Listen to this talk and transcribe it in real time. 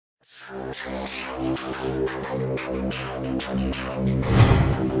Sao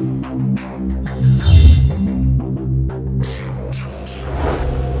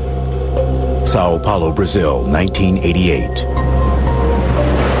Paulo, Brazil, 1988.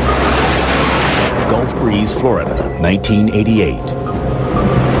 Gulf Breeze, Florida, 1988.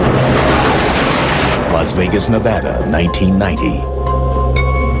 Las Vegas, Nevada, 1990.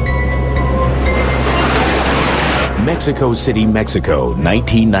 Mexico City, Mexico,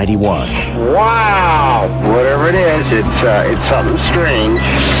 1991. Wow! Whatever it is, it's something strange.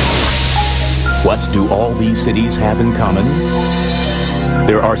 What do all these cities have in common?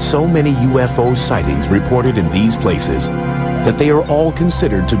 There are so many UFO sightings reported in these places that they are all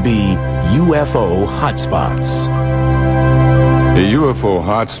considered to be UFO hotspots. A UFO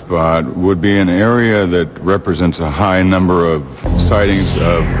hotspot would be an area that represents a high number of sightings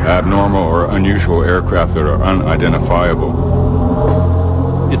of abnormal or unusual aircraft that are unidentifiable.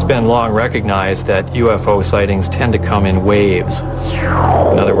 It's been long recognized that UFO sightings tend to come in waves.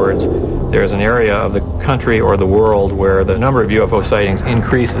 In other words, there's an area of the country or the world where the number of UFO sightings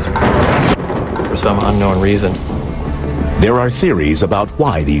increases for some unknown reason. There are theories about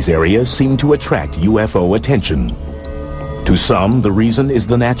why these areas seem to attract UFO attention. To some, the reason is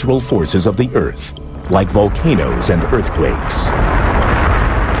the natural forces of the Earth, like volcanoes and earthquakes.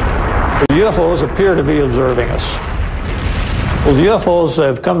 The UFOs appear to be observing us. Well, the UFOs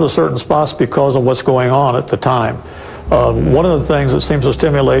have come to certain spots because of what's going on at the time. One of the things that seems to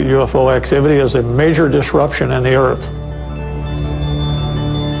stimulate UFO activity is a major disruption in the Earth.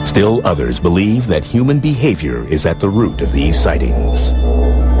 Still others believe that human behavior is at the root of these sightings.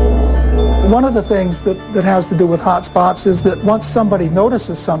 One of the things that has to do with hotspots is that once somebody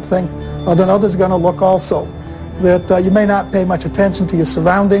notices something, then others are going to look also. That you may not pay much attention to your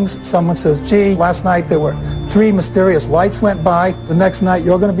surroundings. Someone says, gee, last night there were 3 mysterious lights went by. The next night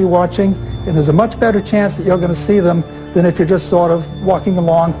you're going to be watching, and there's a much better chance that you're going to see them than if you're just sort of walking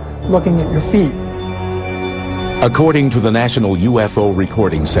along looking at your feet. According to the National UFO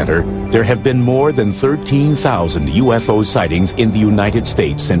Recording Center, there have been more than 13,000 UFO sightings in the United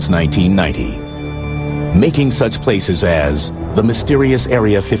States since 1990, making such places as the mysterious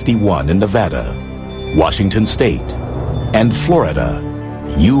Area 51 in Nevada, Washington State, and Florida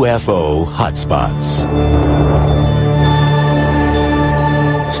UFO hotspots.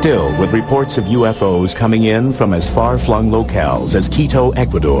 Still, with reports of UFOs coming in from as far-flung locales as Quito,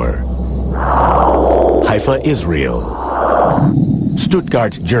 Ecuador, Haifa, Israel,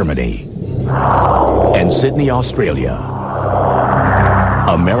 Stuttgart, Germany, and Sydney, Australia,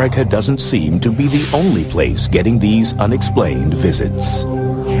 America doesn't seem to be the only place getting these unexplained visits.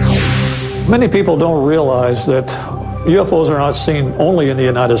 Many people don't realize that UFOs are not seen only in the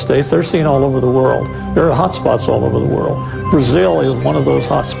United States, they're seen all over the world. There are hotspots all over the world. Brazil is one of those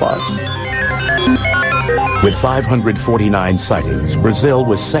hotspots. With 549 sightings, Brazil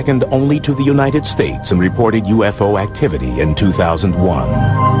was second only to the United States in reported UFO activity in 2001.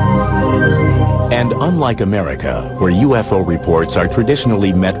 And unlike America, where UFO reports are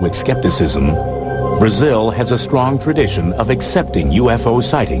traditionally met with skepticism, Brazil has a strong tradition of accepting UFO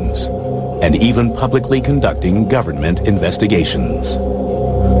sightings and even publicly conducting government investigations.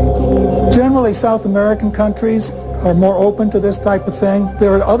 Generally, South American countries are more open to this type of thing.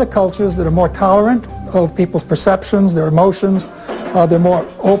 There are other cultures that are more tolerant of people's perceptions, their emotions. They're more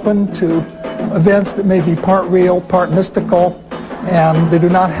open to events that may be part real, part mystical, and they do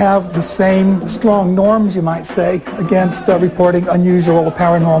not have the same strong norms, you might say, against reporting unusual or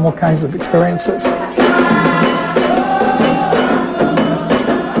paranormal kinds of experiences.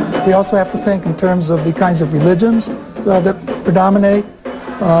 We also have to think in terms of the kinds of religions that predominate,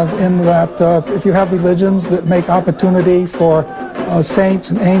 in that if you have religions that make opportunity for saints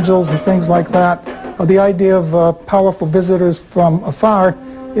and angels and things like that, the idea of powerful visitors from afar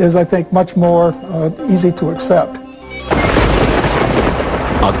is, I think, much more easy to accept.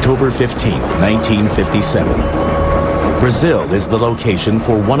 October 15th, 1957. Brazil is the location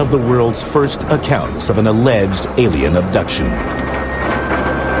for one of the world's first accounts of an alleged alien abduction.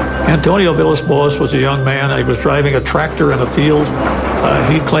 Antonio Villas-Boas was a young man. He was driving a tractor in a field.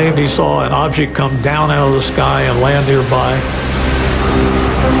 He claimed he saw an object come down out of the sky and land nearby.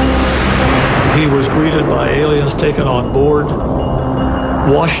 He was greeted by aliens taken on board,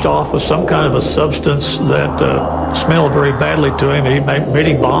 washed off with some kind of a substance that smelled very badly to him. He made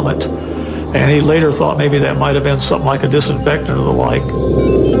him vomit. And he later thought maybe that might have been something like a disinfectant or the like.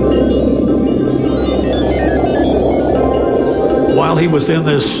 While he was in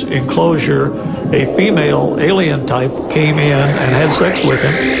this enclosure, a female alien type came in and had sex with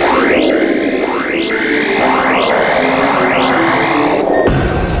him.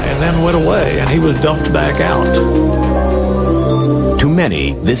 And and went away, and he was dumped back out. To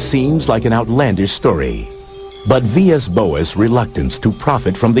many, this seems like an outlandish story. But V.S. Boas' reluctance to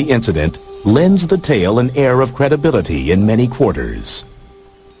profit from the incident lends the tale an air of credibility in many quarters.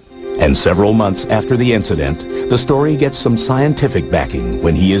 And several months after the incident, the story gets some scientific backing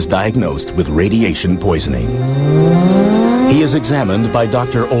when he is diagnosed with radiation poisoning. He is examined by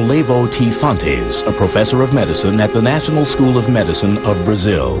Dr. Olevo T. Fontes, a professor of medicine at the National School of Medicine of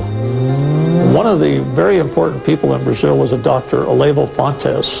Brazil. One of the very important people in Brazil was a Dr. Olevo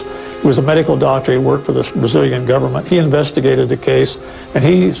Fontes. He was a medical doctor. He worked for the Brazilian government. He investigated the case, and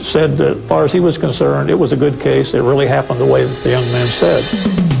he said that as far as he was concerned, it was a good case. It really happened the way that the young man said.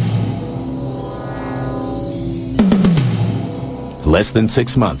 Less than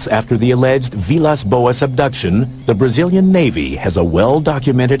 6 months after the alleged Vilas Boas abduction, the Brazilian Navy has a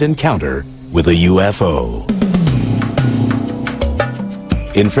well-documented encounter with a UFO.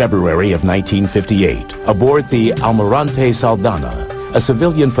 In February of 1958, aboard the Almirante Saldanha, a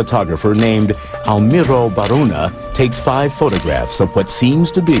civilian photographer named Almiro Baruna takes 5 photographs of what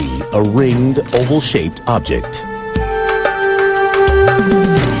seems to be a ringed, oval-shaped object.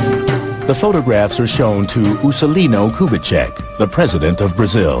 The photographs are shown to Juscelino Kubitschek, the president of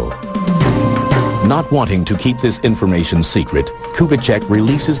Brazil. Not wanting to keep this information secret, Kubitschek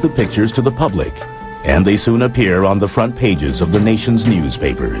releases the pictures to the public, and they soon appear on the front pages of the nation's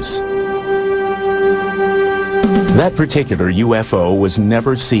newspapers. That particular UFO was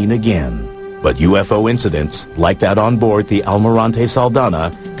never seen again, but UFO incidents like that on board the Almirante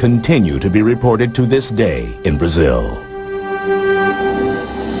Saldanha continue to be reported to this day in Brazil.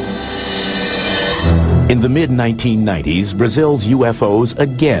 In the mid-1990s, Brazil's UFOs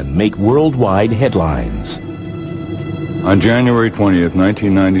again make worldwide headlines. On January 20th,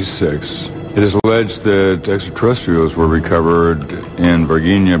 1996, it is alleged that extraterrestrials were recovered in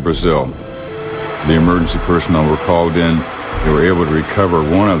Varginha, Brazil. The emergency personnel were called in. They were able to recover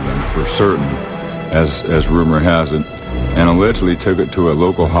one of them for certain, as rumor has it, and allegedly took it to a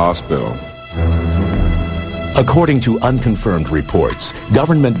local hospital. According to unconfirmed reports,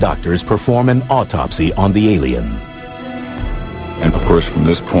 government doctors perform an autopsy on the alien. And of course, from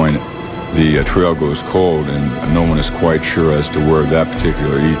this point, the trail goes cold, and no one is quite sure as to where that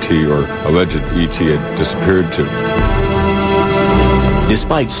particular ET or alleged ET had disappeared to.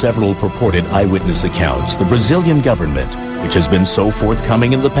 Despite several purported eyewitness accounts, the Brazilian government, which has been so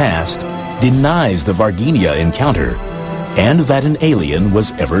forthcoming in the past, denies the Varginha encounter and that an alien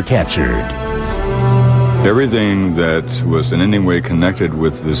was ever captured. Everything that was in any way connected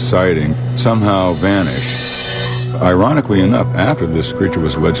with this sighting somehow vanished. Ironically enough, after this creature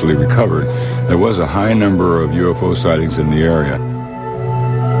was allegedly recovered, there was a high number of UFO sightings in the area.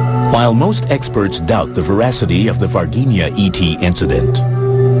 While most experts doubt the veracity of the Varginha ET incident,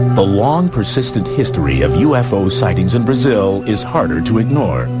 the long persistent history of UFO sightings in Brazil is harder to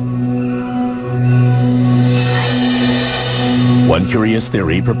ignore. One curious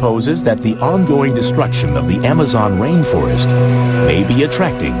theory proposes that the ongoing destruction of the Amazon rainforest may be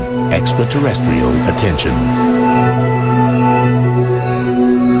attracting extraterrestrial attention.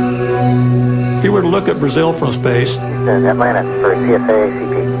 If you were to look at Brazil from space, Atlanta for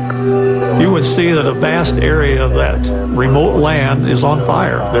CSA-CP. you would see that a vast area of that remote land is on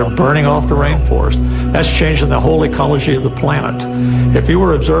fire. They're burning off the rainforest. That's changing the whole ecology of the planet. If you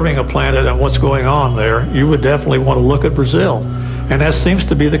were observing a planet and what's going on there, you would definitely want to look at Brazil. And that seems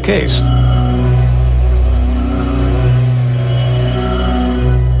to be the case.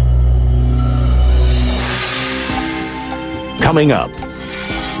 Coming up,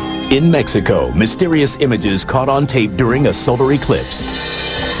 in Mexico, mysterious images caught on tape during a solar eclipse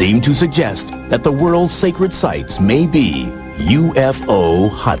seem to suggest that the world's sacred sites may be UFO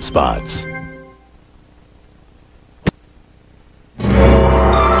hotspots.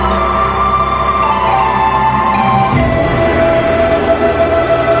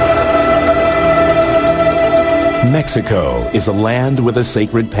 Mexico is a land with a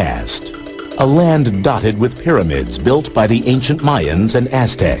sacred past, a land dotted with pyramids built by the ancient Mayans and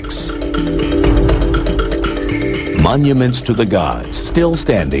Aztecs. Monuments to the gods still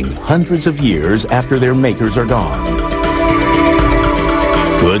standing hundreds of years after their makers are gone.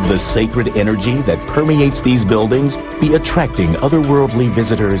 Could the sacred energy that permeates these buildings be attracting otherworldly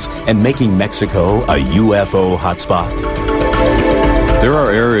visitors and making Mexico a UFO hotspot? There are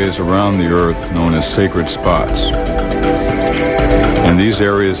areas around the Earth known as sacred spots. And these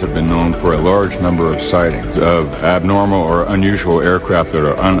areas have been known for a large number of sightings of abnormal or unusual aircraft that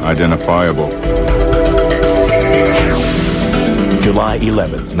are unidentifiable. July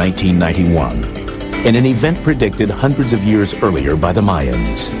 11th, 1991. in an event predicted hundreds of years earlier by the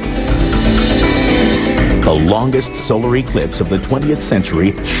Mayans. The longest solar eclipse of the 20th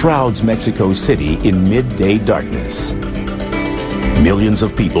century shrouds Mexico City in midday darkness. Millions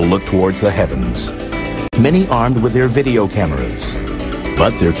of people look towards the heavens, many armed with their video cameras.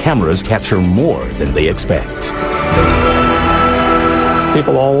 But their cameras capture more than they expect.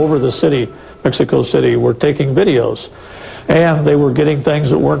 People all over the city, Mexico City, were taking videos. And they were getting things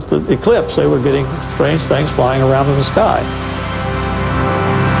that weren't the eclipse. They were getting strange things flying around in the sky.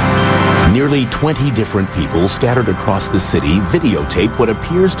 Nearly 20 different people scattered across the city videotape what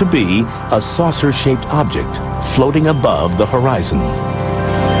appears to be a saucer-shaped object floating above the horizon.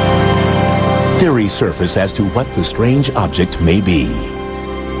 Theories surface as to what the strange object may be.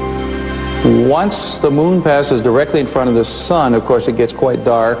 Once the moon passes directly in front of the sun, of course, it gets quite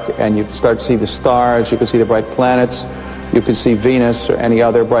dark, and you start to see the stars, you can see the bright planets, you can see Venus or any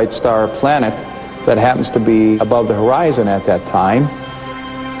other bright star or planet that happens to be above the horizon at that time.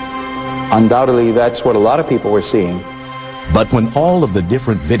 Undoubtedly, that's what a lot of people were seeing. But when all of the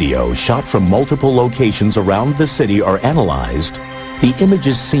different videos shot from multiple locations around the city are analyzed, the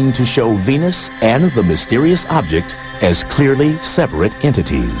images seem to show Venus and the mysterious object as clearly separate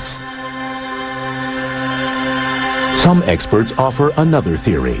entities. Some experts offer another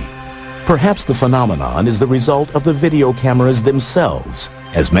theory. Perhaps the phenomenon is the result of the video cameras themselves,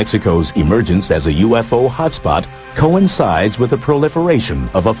 as Mexico's emergence as a UFO hotspot coincides with the proliferation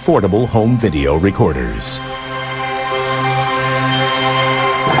of affordable home video recorders.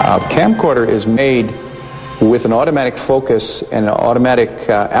 A camcorder is made with an automatic focus and an automatic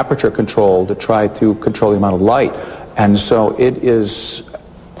aperture control to try to control the amount of light. And so it is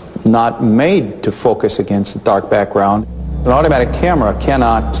not made to focus against a dark background. An automatic camera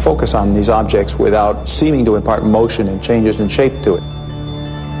cannot focus on these objects without seeming to impart motion and changes in shape to it.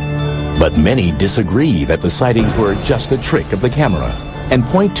 But many disagree that the sightings were just a trick of the camera and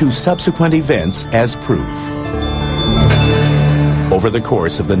point to subsequent events as proof. Over the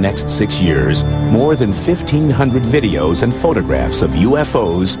course of the next 6 years, more than 1,500 videos and photographs of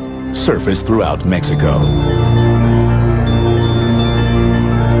UFOs surfaced throughout Mexico.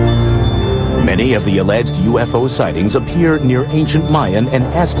 Many of the alleged UFO sightings appear near ancient Mayan and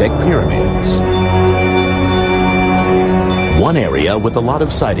Aztec pyramids. One area with a lot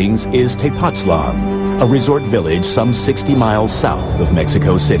of sightings is Tepoztlan, a resort village some 60 miles south of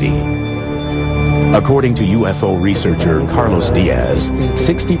Mexico City. According to UFO researcher Carlos Diaz,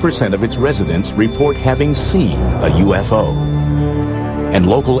 60% of its residents report having seen a UFO. And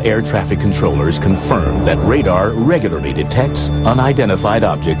local air traffic controllers confirm that radar regularly detects unidentified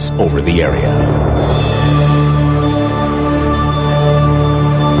objects over the area.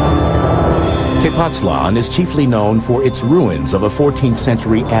 Tepoztlan is chiefly known for its ruins of a 14th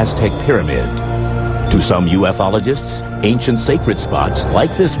century Aztec pyramid. To some ufologists, ancient sacred spots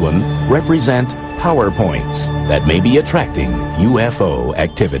like this one represent power points that may be attracting UFO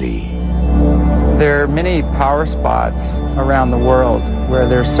activity. There are many power spots around the world where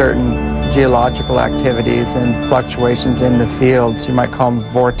there's certain geological activities and fluctuations in the fields. You might call them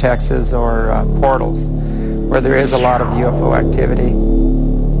vortexes or portals, where there is a lot of UFO activity.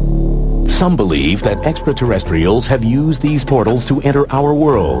 Some believe that extraterrestrials have used these portals to enter our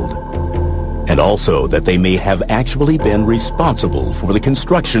world, and also that they may have actually been responsible for the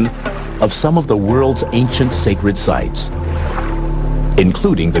construction of some of the world's ancient sacred sites,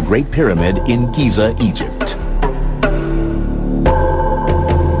 including the Great Pyramid in Giza, Egypt.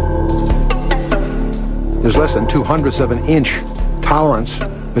 There's less than 2/100ths of an inch tolerance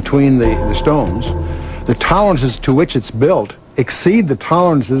between the stones. The tolerances to which it's built exceed the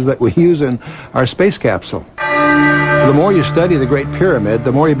tolerances that we use in our space capsule. The more you study the Great Pyramid,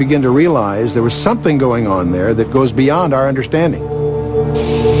 the more you begin to realize there was something going on there that goes beyond our understanding.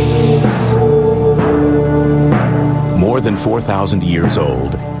 More than 4,000 years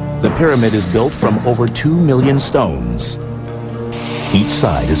old, the pyramid is built from over 2 million stones. Each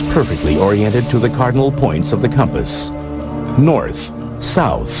side is perfectly oriented to the cardinal points of the compass: north,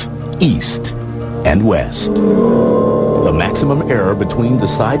 south, east, and west. The maximum error between the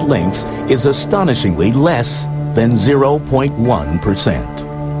side lengths is astonishingly less than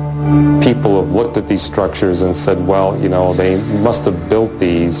 0.1%. People have looked at these structures and said, well, you know, they must have built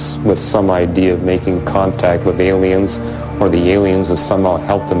these with some idea of making contact with aliens, or the aliens have somehow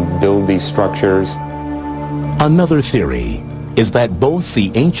helped them build these structures. Another theory is that both the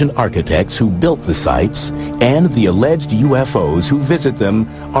ancient architects who built the sites and the alleged UFOs who visit them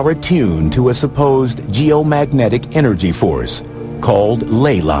are attuned to a supposed geomagnetic energy force called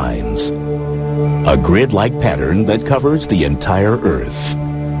ley lines, a grid-like pattern that covers the entire Earth.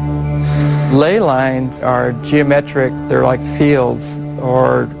 Ley lines are geometric, they're like fields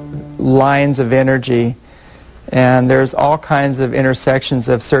or lines of energy, and there's all kinds of intersections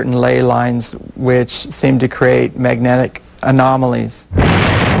of certain ley lines which seem to create magnetic anomalies.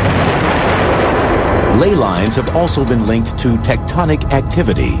 Ley lines have also been linked to tectonic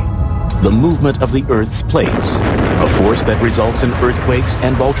activity, the movement of the Earth's plates, a force that results in earthquakes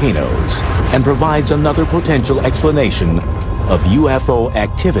and volcanoes, and provides another potential explanation of UFO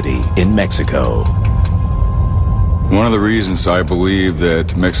activity in Mexico. One of the reasons I believe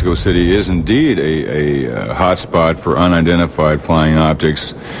that Mexico City is indeed a hotspot for unidentified flying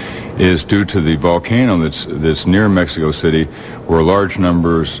objects is due to the volcano that's near Mexico City, where large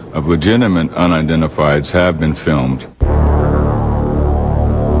numbers of legitimate unidentifieds have been filmed.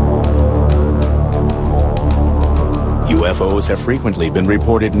 UFOs have frequently been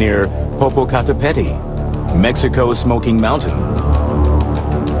reported near Popocatépetl, Mexico's Smoking Mountain.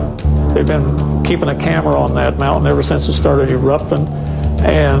 They've been keeping a camera on that mountain ever since it started erupting,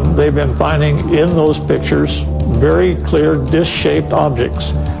 and they've been finding in those pictures very clear disc-shaped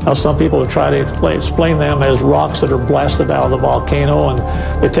objects. Now, some people have tried to explain them as rocks that are blasted out of the volcano, and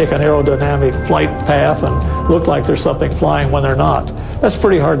they take an aerodynamic flight path and look like there's something flying when they're not. That's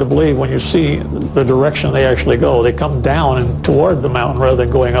pretty hard to believe when you see the direction they actually go. They come down and toward the mountain rather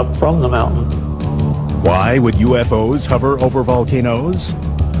than going up from the mountain. Why would UFOs hover over volcanoes?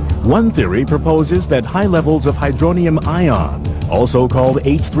 One theory proposes that high levels of hydronium ion, also called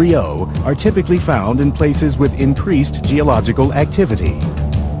H3O, are typically found in places with increased geological activity,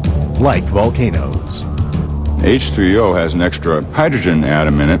 like volcanoes. H3O has an extra hydrogen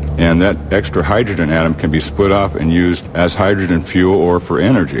atom in it, and that extra hydrogen atom can be split off and used as hydrogen fuel or for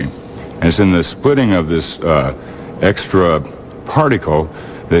energy. And it's in the splitting of this extra particle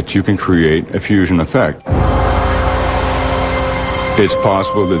that you can create a fusion effect. It's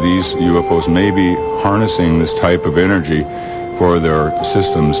possible that these UFOs may be harnessing this type of energy for their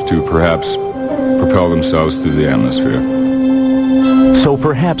systems to perhaps propel themselves through the atmosphere. So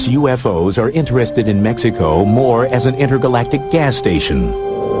perhaps UFOs are interested in Mexico more as an intergalactic gas station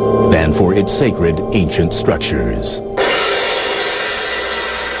than for its sacred ancient structures.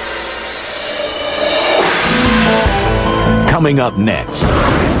 Coming up next,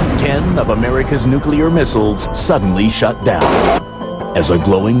 10 of America's nuclear missiles suddenly shut down as a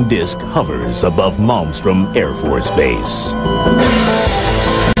glowing disk hovers above Malmstrom Air Force Base.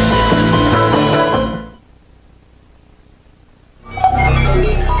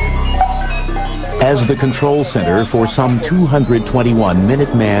 As the control center for some 221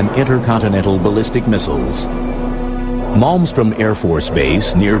 Minuteman intercontinental ballistic missiles, Malmstrom Air Force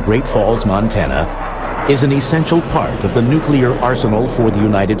Base near Great Falls, Montana, is an essential part of the nuclear arsenal for the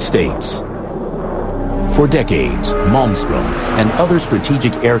United States. For decades, Malmstrom and other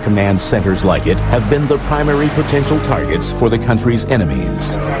strategic air command centers like it have been the primary potential targets for the country's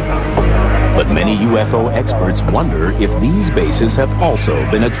enemies. But many UFO experts wonder if these bases have also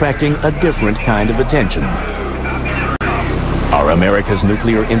been attracting a different kind of attention. Are America's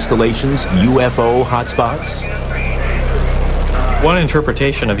nuclear installations UFO hotspots? One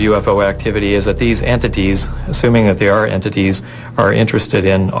interpretation of UFO activity is that these entities, assuming that they are entities, are interested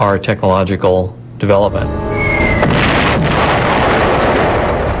in our technological development.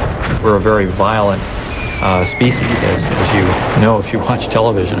 We're a very violent species, as you know if you watch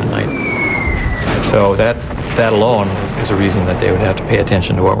television at night. So that alone is a reason that they would have to pay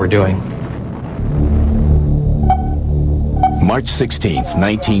attention to what we're doing. March 16th,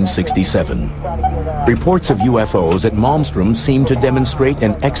 1967. Reports of UFOs at Malmstrom seem to demonstrate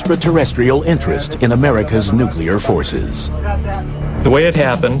an extraterrestrial interest in America's nuclear forces. The way it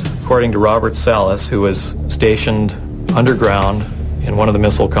happened, according to Robert Salas, who was stationed underground in one of the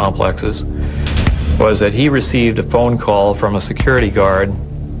missile complexes, was that he received a phone call from a security guard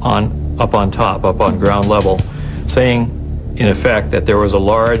up on ground level, saying, in effect, that there was a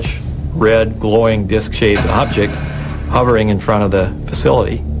large, red, glowing, disc-shaped object hovering in front of the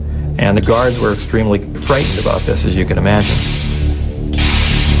facility. And the guards were extremely frightened about this, as you can imagine.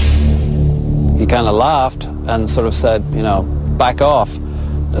 He kind of laughed and sort of said, you know, back off.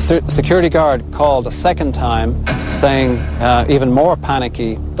 The security guard called a second time, saying, even more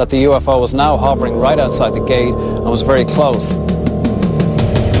panicky, that the UFO was now hovering right outside the gate and was very close.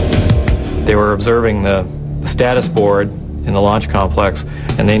 They were observing the status board in the launch complex,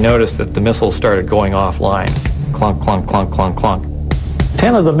 and they noticed that the missiles started going offline. Clunk, clunk, clunk, clunk, clunk.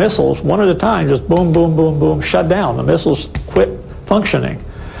 10 of the missiles, one at a time, just boom, boom, boom, boom, shut down. The missiles quit functioning.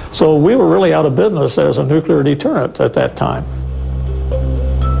 So we were really out of business as a nuclear deterrent at that time.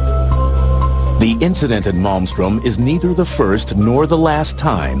 The incident in Malmstrom is neither the first nor the last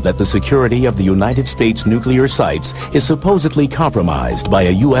time that the security of the United States nuclear sites is supposedly compromised by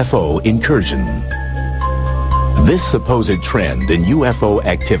a UFO incursion. This supposed trend in UFO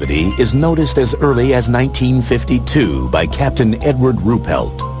activity is noticed as early as 1952 by Captain Edward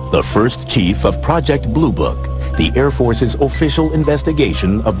Ruppelt, the first chief of Project Blue Book, the Air Force's official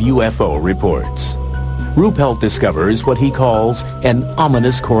investigation of UFO reports. Ruppelt discovers what he calls an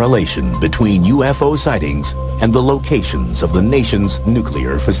ominous correlation between UFO sightings and the locations of the nation's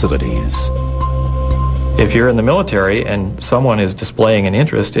nuclear facilities. If you're in the military and someone is displaying an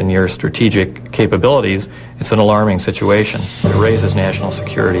interest in your strategic capabilities, it's an alarming situation. It raises national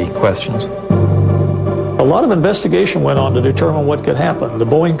security questions. A lot of investigation went on to determine what could happen. The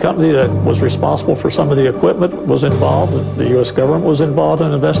Boeing company that was responsible for some of the equipment was involved. The U.S. government was involved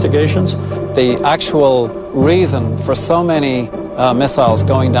in investigations. The actual reason for so many missiles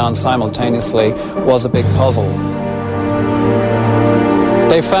going down simultaneously was a big puzzle.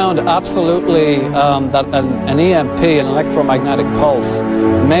 They found absolutely that an EMP, an electromagnetic pulse,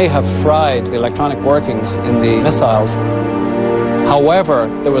 may have fried the electronic workings in the missiles. However,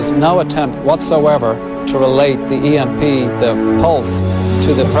 there was no attempt whatsoever to relate the EMP, the pulse,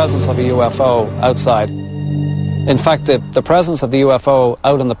 to the presence of a UFO outside. In fact, the presence of the UFO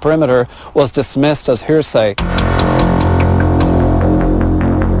out on the perimeter was dismissed as hearsay.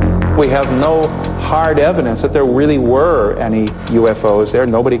 We have no hard evidence that there really were any UFOs there.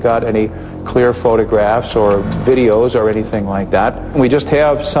 Nobody got any clear photographs or videos or anything like that. We just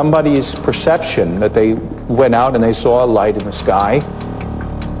have somebody's perception that they went out and they saw a light in the sky.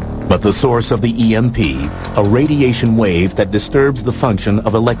 But the source of the EMP, a radiation wave that disturbs the function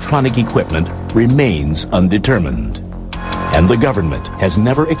of electronic equipment, remains undetermined. And the government has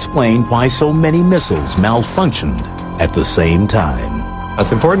never explained why so many missiles malfunctioned at the same time.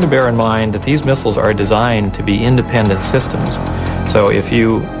 It's important to bear in mind that these missiles are designed to be independent systems. So if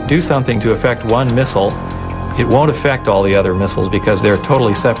you do something to affect one missile, it won't affect all the other missiles because they're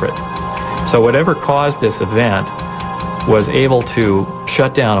totally separate. So whatever caused this event was able to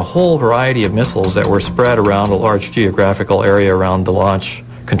shut down a whole variety of missiles that were spread around a large geographical area around the launch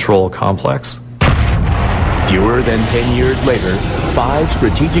control complex. Fewer than 10 years later, 5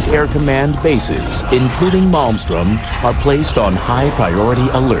 Strategic Air Command bases, including Malmstrom, are placed on high priority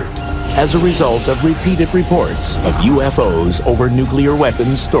alert as a result of repeated reports of UFOs over nuclear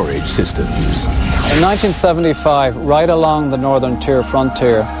weapons storage systems. In 1975, right along the northern tier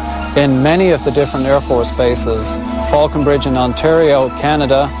frontier, in many of the different Air Force bases, Falconbridge in Ontario,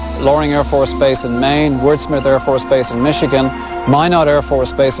 Canada, Loring Air Force Base in Maine, Woodsmith Air Force Base in Michigan, Minot Air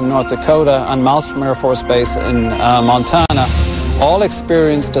Force Base in North Dakota, and Malmstrom Air Force Base in Montana, all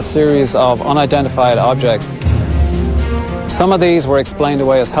experienced a series of unidentified objects. Some of these were explained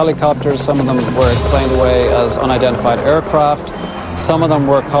away as helicopters, some of them were explained away as unidentified aircraft, some of them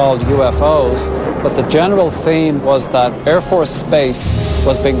were called UFOs, but the general theme was that Air Force space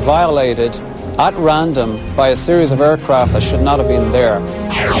was being violated at random by a series of aircraft that should not have been there.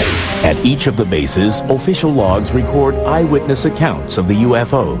 At each of the bases, official logs record eyewitness accounts of the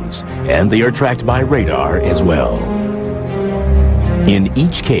UFOs, and they are tracked by radar as well. In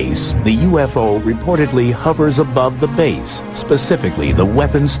each case, the UFO reportedly hovers above the base, specifically the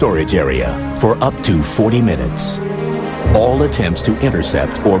weapons storage area, for up to 40 minutes. All attempts to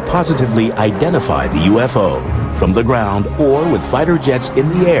intercept or positively identify the UFO from the ground or with fighter jets in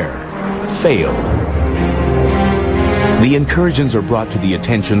the air fail. The incursions are brought to the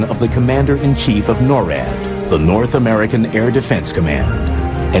attention of the Commander-in-Chief of NORAD, the North American Air Defense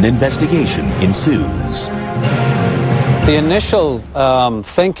Command. An investigation ensues. The initial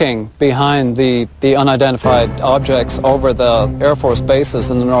thinking behind the unidentified objects over the Air Force bases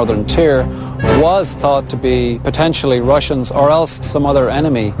in the northern tier was thought to be potentially Russians or else some other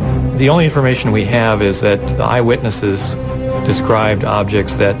enemy. The only information we have is that the eyewitnesses described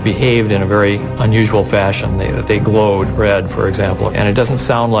objects that behaved in a very unusual fashion. They glowed red, for example, and it doesn't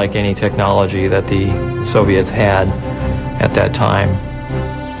sound like any technology that the Soviets had at that time.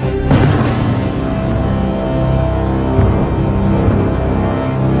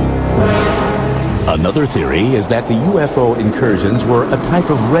 Another theory is that the UFO incursions were a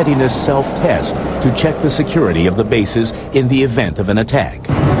type of readiness self-test to check the security of the bases in the event of an attack.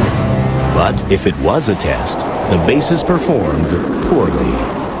 But if it was a test, the bases performed poorly.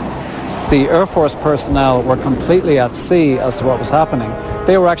 The Air Force personnel were completely at sea as to what was happening.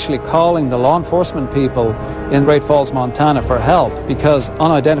 They were actually calling the law enforcement people in Great Falls, Montana for help because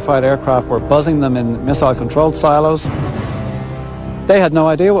unidentified aircraft were buzzing them in missile-controlled silos. They had no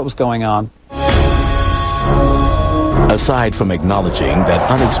idea what was going on. Aside from acknowledging that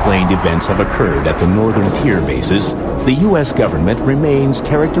unexplained events have occurred at the northern tier bases, the U.S. government remains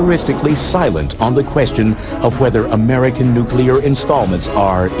characteristically silent on the question of whether American nuclear installments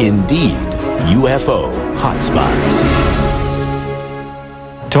are indeed UFO hotspots.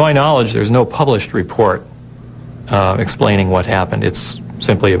 To my knowledge, there's no published report explaining what happened. It's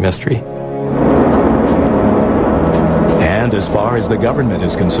simply a mystery. And as far as the government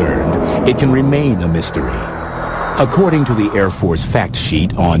is concerned, it can remain a mystery. According to the Air Force fact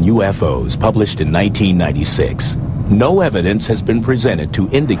sheet on UFOs published in 1996, no evidence has been presented to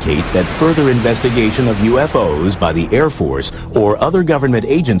indicate that further investigation of UFOs by the Air Force or other government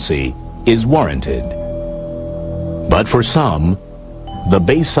agency is warranted. But for some, the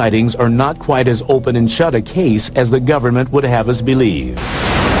base sightings are not quite as open and shut a case as the government would have us believe.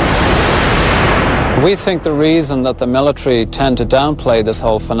 We think the reason that the military tend to downplay this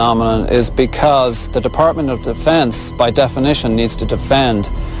whole phenomenon is because the Department of Defense, by definition, needs to defend.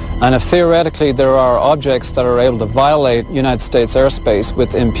 And if theoretically there are objects that are able to violate United States airspace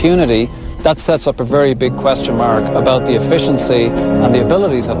with impunity, that sets up a very big question mark about the efficiency and the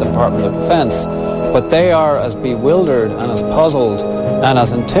abilities of the Department of Defense. But they are as bewildered and as puzzled and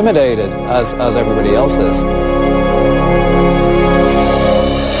as intimidated as everybody else is.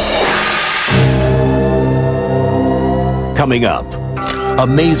 Coming up,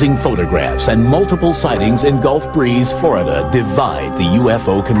 amazing photographs and multiple sightings in Gulf Breeze, Florida divide the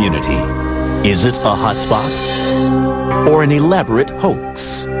UFO community. Is it a hotspot or an elaborate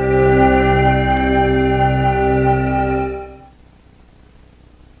hoax?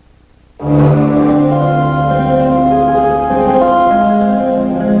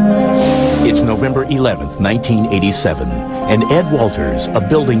 It's November 11th, 1987, and Ed Walters, a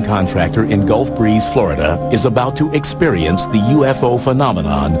building contractor in Gulf Breeze, Florida, is about to experience the UFO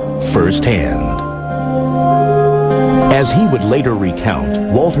phenomenon firsthand. As he would later recount,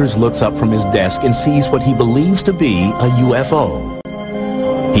 Walters looks up from his desk and sees what he believes to be a UFO.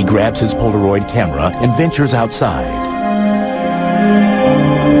 He grabs his Polaroid camera and ventures outside.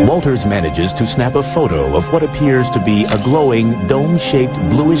 Walters manages to snap a photo of what appears to be a glowing, dome-shaped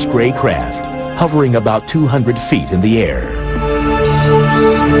bluish-gray craft hovering about 200 feet in the air.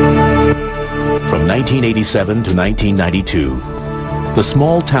 From 1987 to 1992, the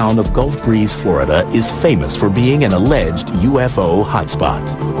small town of Gulf Breeze, Florida is famous for being an alleged UFO hotspot.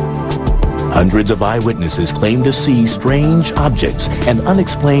 Hundreds of eyewitnesses claim to see strange objects and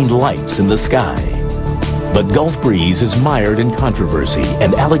unexplained lights in the sky. But Gulf Breeze is mired in controversy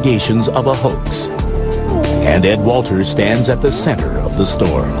and allegations of a hoax. And Ed Walters stands at the center of the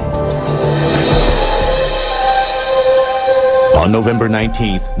storm. On November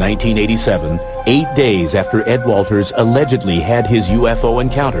 19th, 1987, 8 days after Ed Walters allegedly had his UFO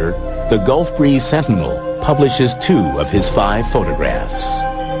encounter, the Gulf Breeze Sentinel publishes 2 of his 5 photographs.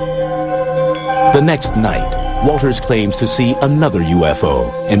 The next night, Walters claims to see another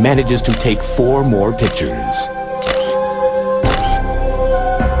UFO and manages to take 4 more pictures,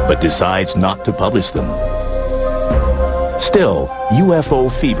 but decides not to publish them. Still,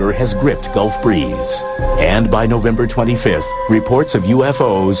 UFO fever has gripped Gulf Breeze, and by November 25th, reports of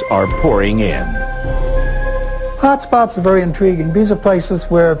UFOs are pouring in. Hotspots are very intriguing. These are places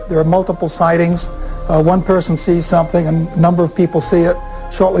where there are multiple sightings. One person sees something and a number of people see it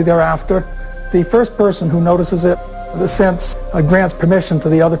shortly thereafter. The first person who notices it, the sense grants permission to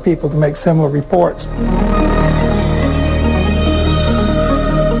the other people to make similar reports.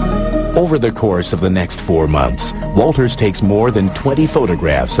 Over the course of the next 4 months, Walters takes more than 20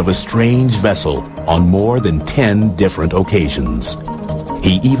 photographs of a strange vessel on more than 10 different occasions.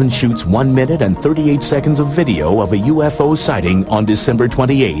 He even shoots 1 minute and 38 seconds of video of a UFO sighting on December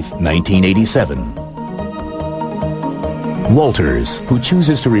 28, 1987. Walters, who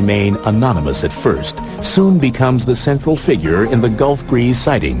chooses to remain anonymous at first, soon becomes the central figure in the Gulf Breeze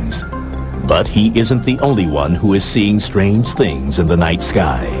sightings. But he isn't the only one who is seeing strange things in the night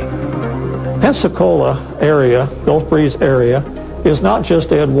sky. Pensacola area, Gulf Breeze area, is not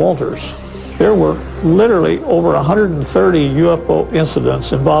just Ed Walters. There were literally over 130 UFO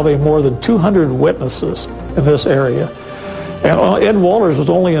incidents involving more than 200 witnesses in this area. And Ed Walters was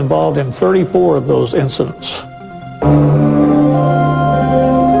only involved in 34 of those incidents.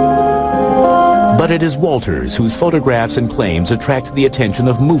 But it is Walters whose photographs and claims attract the attention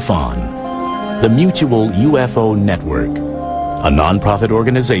of MUFON, the Mutual UFO Network, a non-profit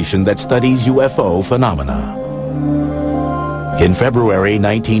organization that studies UFO phenomena. In February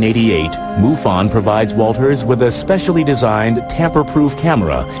 1988, MUFON provides Walters with a specially designed tamper-proof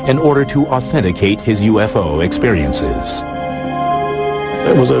camera in order to authenticate his UFO experiences.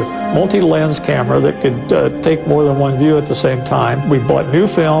 It was a multi-lens camera that could take more than one view at the same time. We bought new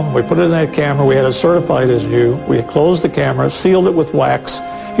film, we put it in that camera, we had it certified as new. We had closed the camera, sealed it with wax.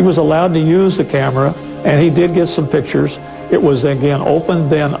 He was allowed to use the camera, and he did get some pictures. It was, again, open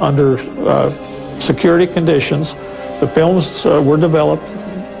then under security conditions. The films were developed,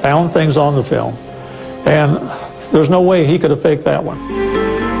 found things on the film, and there's no way he could have faked that one.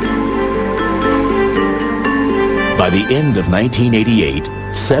 By the end of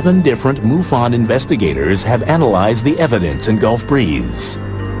 1988, 7 different MUFON investigators have analyzed the evidence in Gulf Breeze.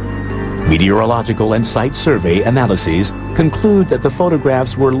 Meteorological and site survey analyses conclude that the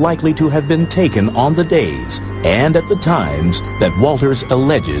photographs were likely to have been taken on the days and at the times that Walters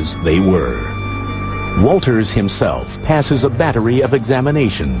alleges they were. Walters himself passes a battery of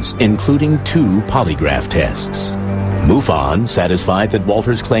examinations, including 2 polygraph tests. MUFON, satisfied that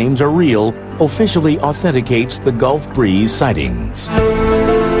Walters' claims are real, officially authenticates the Gulf Breeze sightings.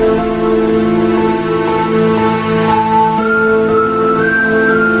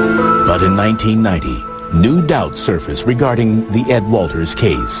 But in 1990, new doubts surface regarding the Ed Walters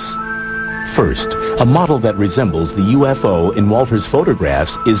case. First, a model that resembles the UFO in Walters'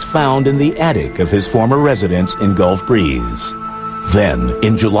 photographs is found in the attic of his former residence in Gulf Breeze. Then,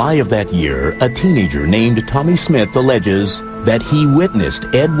 in July of that year, a teenager named Tommy Smith alleges that he witnessed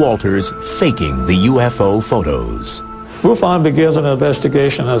Ed Walters faking the UFO photos. MUFON begins an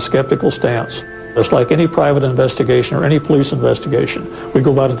investigation in a skeptical stance. It's like any private investigation or any police investigation. We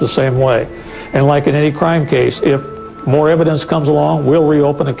go about it the same way. And like in any crime case, if more evidence comes along, we'll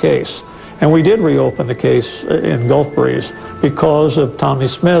reopen a case. And we did reopen the case in Gulf Breeze because of Tommy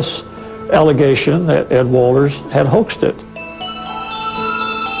Smith's allegation that Ed Walters had hoaxed it.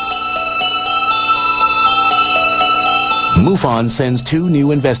 MUFON sends 2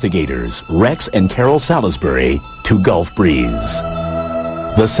 new investigators, Rex and Carol Salisbury, to Gulf Breeze.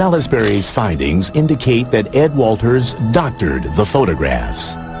 The Salisbury's findings indicate that Ed Walters doctored the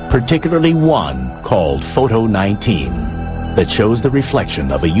photographs, particularly one called Photo 19, that shows the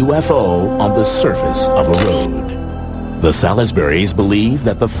reflection of a UFO on the surface of a road. The Salisburys believe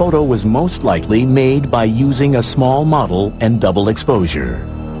that the photo was most likely made by using a small model and double exposure.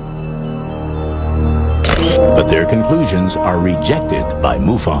 But their conclusions are rejected by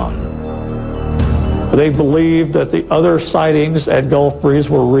MUFON. They believed that the other sightings at Gulf Breeze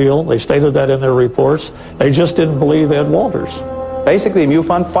were real. They stated that in their reports. They just didn't believe Ed Walters. Basically,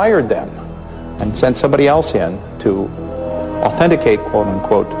 MUFON fired them and sent somebody else in to authenticate,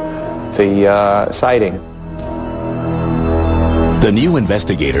 quote-unquote, the sighting. The new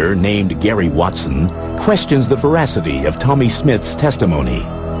investigator, named Gary Watson, questions the veracity of Tommy Smith's testimony.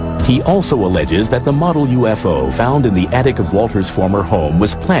 He also alleges that the model UFO found in the attic of Walters' former home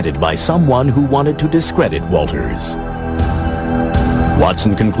was planted by someone who wanted to discredit Walters.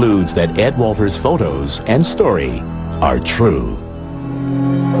 Watson concludes that Ed Walters' photos and story are true.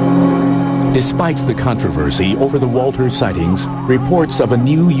 Despite the controversy over the Walters sightings, reports of a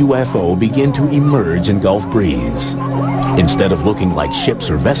new UFO begin to emerge in Gulf Breeze. Instead of looking like ships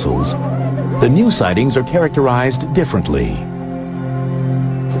or vessels, the new sightings are characterized differently.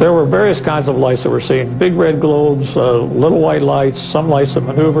 There were various kinds of lights that were seen. Big red globes, little white lights, some lights that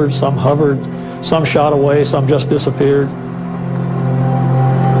maneuvered, some hovered, some shot away, some just disappeared.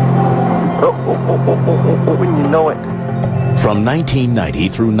 Wouldn't you know it? From 1990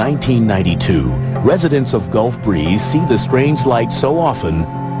 through 1992, residents of Gulf Breeze see the strange lights so often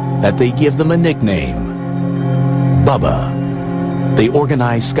that they give them a nickname, Bubba. They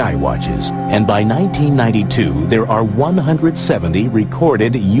organize sky watches, and by 1992, there are 170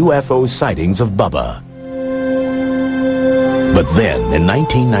 recorded UFO sightings of Bubba. But then, in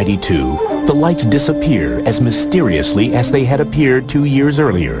 1992, the lights disappear as mysteriously as they had appeared 2 years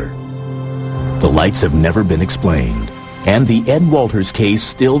earlier. The lights have never been explained, and the Ed Walters case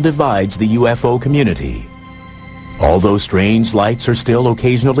still divides the UFO community. Although strange lights are still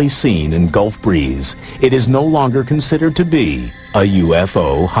occasionally seen in Gulf Breeze, it is no longer considered to be a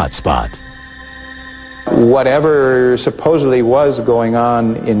UFO hotspot. Whatever supposedly was going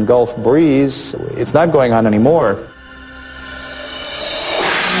on in Gulf Breeze, it's not going on anymore.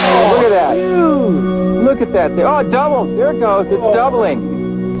 Oh, look at that. Look at that. Oh, it doubled. There it goes. It's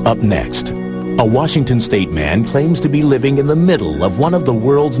doubling. Up next, a Washington state man claims to be living in the middle of one of the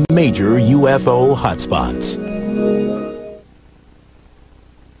world's major UFO hotspots.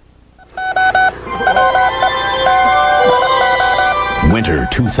 Winter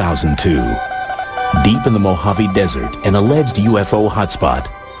 2002. Deep in the Mojave Desert, an alleged UFO hotspot,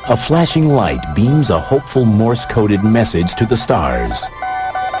 a flashing light beams a hopeful Morse-coded message to the stars.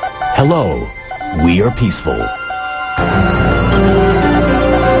 Hello, we are peaceful.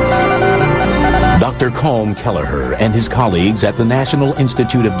 Dr. Colm Kelleher and his colleagues at the National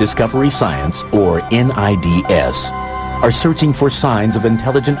Institute of Discovery Science, or NIDS, are searching for signs of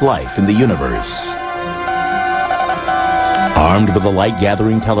intelligent life in the universe. Armed with a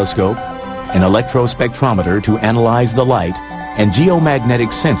light-gathering telescope, an electrospectrometer to analyze the light, and geomagnetic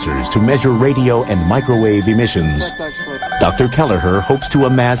sensors to measure radio and microwave emissions, Dr. Kelleher hopes to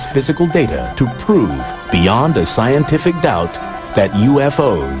amass physical data to prove, beyond a scientific doubt, that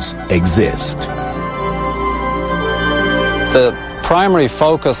UFOs exist. The primary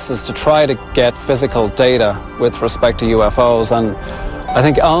focus is to try to get physical data with respect to UFOs, and I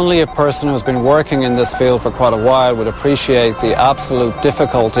think only a person who's been working in this field for quite a while would appreciate the absolute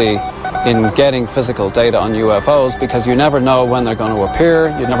difficulty in getting physical data on UFOs, because you never know when they're going to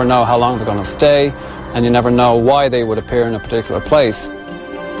appear, you never know how long they're going to stay, and you never know why they would appear in a particular place.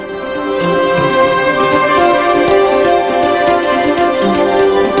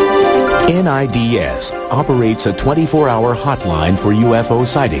 NIDS operates a 24-hour hotline for UFO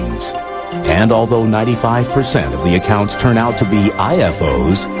sightings. And although 95% of the accounts turn out to be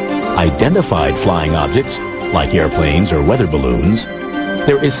IFOs, identified flying objects, like airplanes or weather balloons,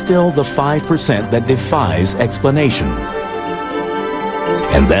 there is still the 5% that defies explanation.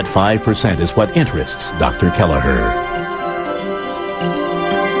 And that 5% is what interests Dr. Kelleher.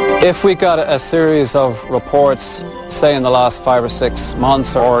 If we got a series of reports, say in the last 5 or 6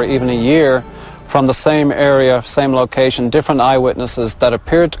 months or even a year, from the same area, same location, different eyewitnesses that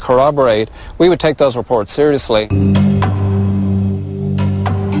appeared to corroborate, we would take those reports seriously.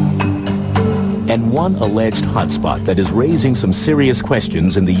 And one alleged hotspot that is raising some serious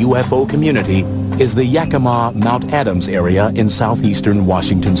questions in the UFO community is the Yakima-Mount Adams area in southeastern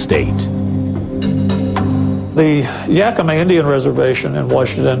Washington state. The Yakima Indian Reservation in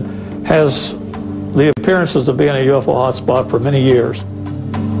Washington has the appearances of being a UFO hotspot for many years.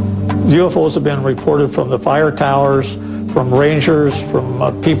 UFOs have been reported from the fire towers, from rangers,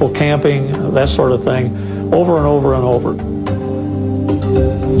 from people camping, that sort of thing, over and over and over.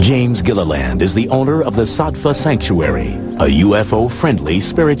 James Gilliland is the owner of the Sattva Sanctuary, a UFO-friendly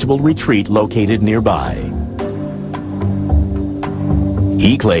spiritual retreat located nearby.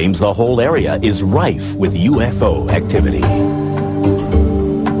 He claims the whole area is rife with UFO activity.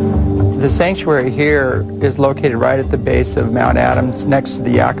 The sanctuary here is located right at the base of Mount Adams, next to the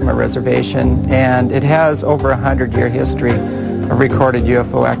Yakima Reservation, and it has over a 100-year history of recorded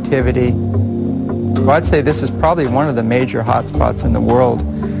UFO activity. Well, I'd say this is probably one of the major hotspots in the world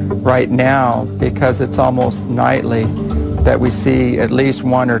right now, because it's almost nightly that we see at least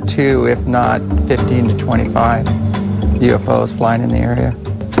 1 or 2, if not 15 to 25 UFOs flying in the area.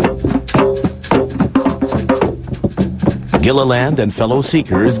 Gilliland and fellow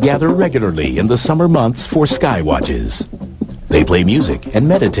seekers gather regularly in the summer months for sky watches. They play music and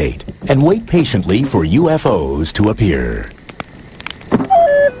meditate and wait patiently for UFOs to appear.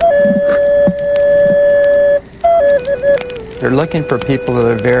 They're looking for people that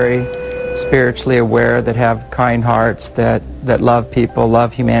are very spiritually aware, that have kind hearts, that love people,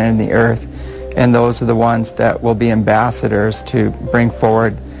 love humanity and the earth. And those are the ones that will be ambassadors to bring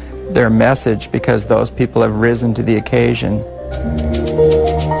forward their message, because those people have risen to the occasion.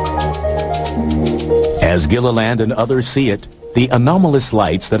 As Gilliland and others see it, the anomalous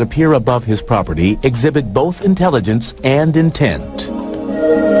lights that appear above his property exhibit both intelligence and intent.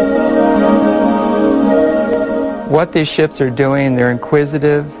 What these ships are doing, they're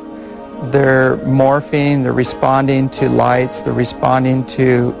inquisitive, they're morphing, they're responding to lights, they're responding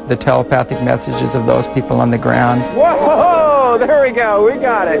to the telepathic messages of those people on the ground. Whoa! There we go. We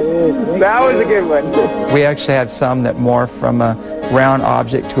got it. That was a good one. We actually have some that morph from a round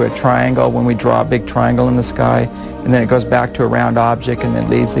object to a triangle when we draw a big triangle in the sky, and then it goes back to a round object and then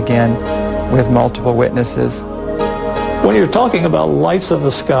leaves again with multiple witnesses. When you're talking about lights in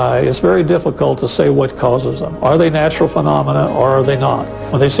the sky, it's very difficult to say what causes them. Are they natural phenomena or are they not?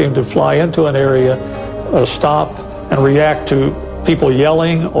 When they seem to fly into an area, stop and react to people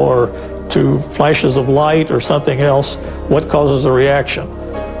yelling or to flashes of light or something else, what causes the reaction?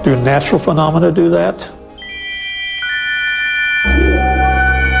 Do natural phenomena do that?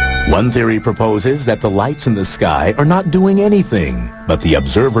 One theory proposes that the lights in the sky are not doing anything, but the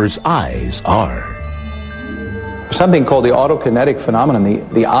observer's eyes are. Something called the autokinetic phenomenon.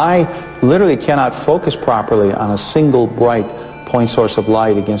 The eye literally cannot focus properly on a single bright point source of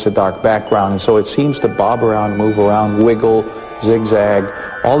light against a dark background, and so it seems to bob around, move around, wiggle, zigzag.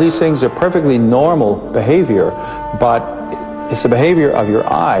 All these things are perfectly normal behavior, but it's the behavior of your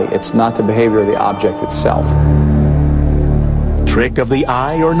eye. It's not the behavior of the object itself. Trick of the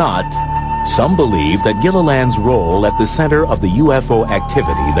eye or not, Some believe that Gilliland's role at the center of the UFO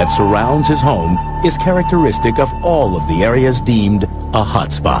activity that surrounds his home is characteristic of all of the areas deemed a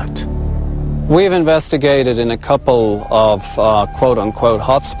hotspot. We've investigated in a couple of quote-unquote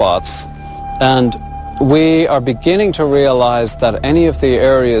hotspots, and we are beginning to realize that any of the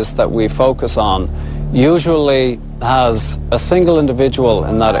areas that we focus on usually has a single individual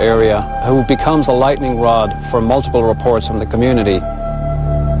in that area who becomes a lightning rod for multiple reports from the community.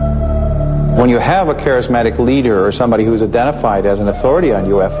 When you have a charismatic leader or somebody who's identified as an authority on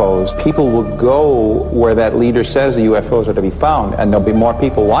UFOs, people will go where that leader says the UFOs are to be found, and there'll be more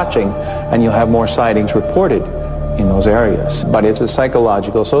people watching, and you'll have more sightings reported in those areas. But it's a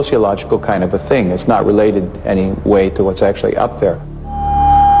psychological, sociological kind of a thing. It's not related any way to what's actually up there.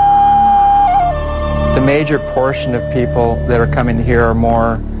 The major portion of people that are coming here are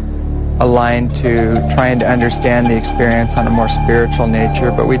more aligned to trying to understand the experience on a more spiritual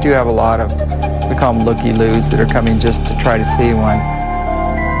nature, but we do have a lot of, we call them looky-loos, that are coming just to try to see one.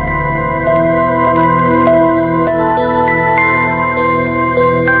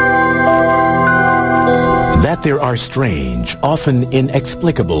 That there are strange, often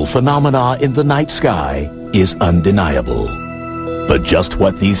inexplicable phenomena in the night sky is undeniable. But just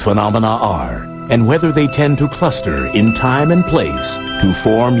what these phenomena are, and whether they tend to cluster in time and place to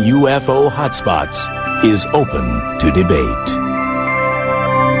form UFO hotspots, is open to debate.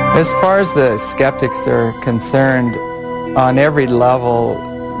 As far as the skeptics are concerned, on every level,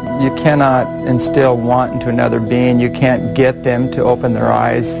 you cannot instill want into another being. You can't get them to open their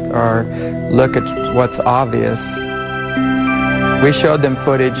eyes or look at what's obvious. We showed them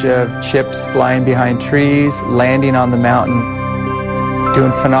footage of ships flying behind trees, landing on the mountain,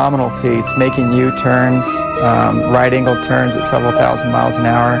 doing phenomenal feats, making U-turns, right-angle turns at several thousand miles an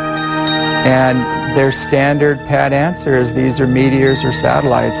hour. And their standard pat answer is these are meteors or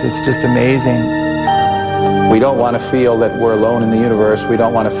satellites. It's just amazing. We don't want to feel that we're alone in the universe. We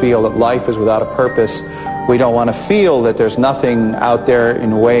don't want to feel that life is without a purpose. We don't want to feel that there's nothing out there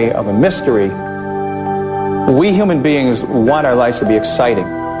in the way of a mystery. We human beings want our lives to be exciting.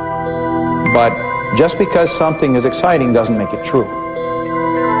 But just because something is exciting doesn't make it true.